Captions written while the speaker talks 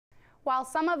While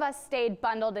some of us stayed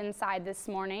bundled inside this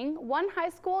morning, one high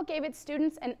school gave its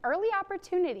students an early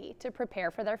opportunity to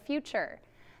prepare for their future.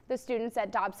 The students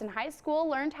at Dobson High School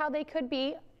learned how they could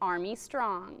be Army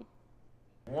strong.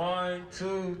 1,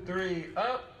 2, 3,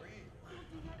 up!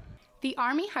 The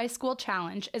Army High School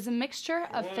Challenge is a mixture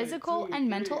of physical and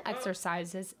mental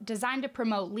exercises designed to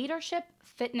promote leadership,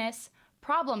 fitness,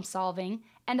 problem solving,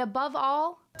 and above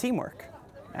all, teamwork.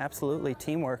 Absolutely,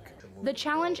 teamwork. The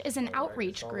challenge is an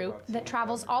outreach group that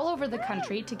travels all over the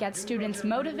country to get students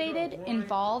motivated,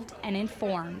 involved, and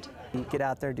informed. Get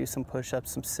out there, do some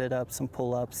push-ups, some sit-ups, some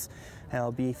pull-ups,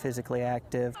 be physically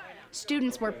active.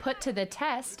 Students were put to the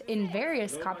test in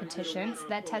various competitions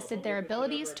that tested their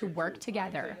abilities to work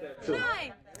together.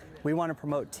 We want to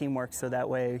promote teamwork so that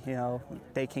way,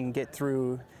 they can get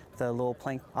through the little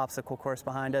plank obstacle course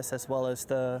behind us, as well as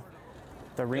the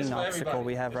ring obstacle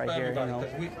we have right here,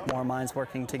 more minds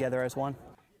working together as one.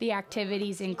 The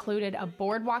activities included a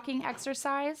board walking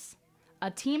exercise,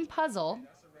 a team puzzle,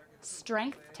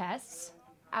 strength tests,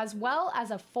 as well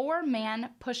as a 4-man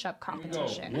push-up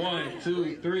competition. 1,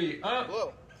 2, 3,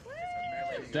 up,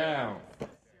 down.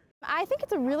 I think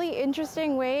it's a really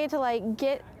interesting way to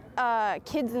get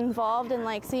kids involved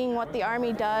in seeing what the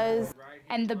Army does.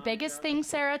 And the biggest thing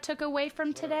Sarah took away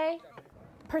from today?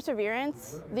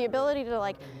 Perseverance, the ability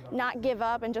to not give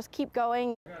up and just keep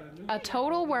going. A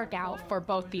total workout for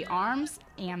both the arms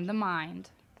and the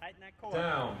mind.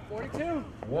 Down. 42.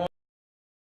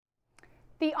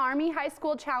 The Army High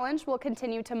School Challenge will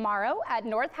continue tomorrow at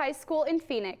North High School in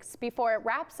Phoenix before it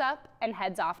wraps up and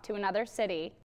heads off to another city.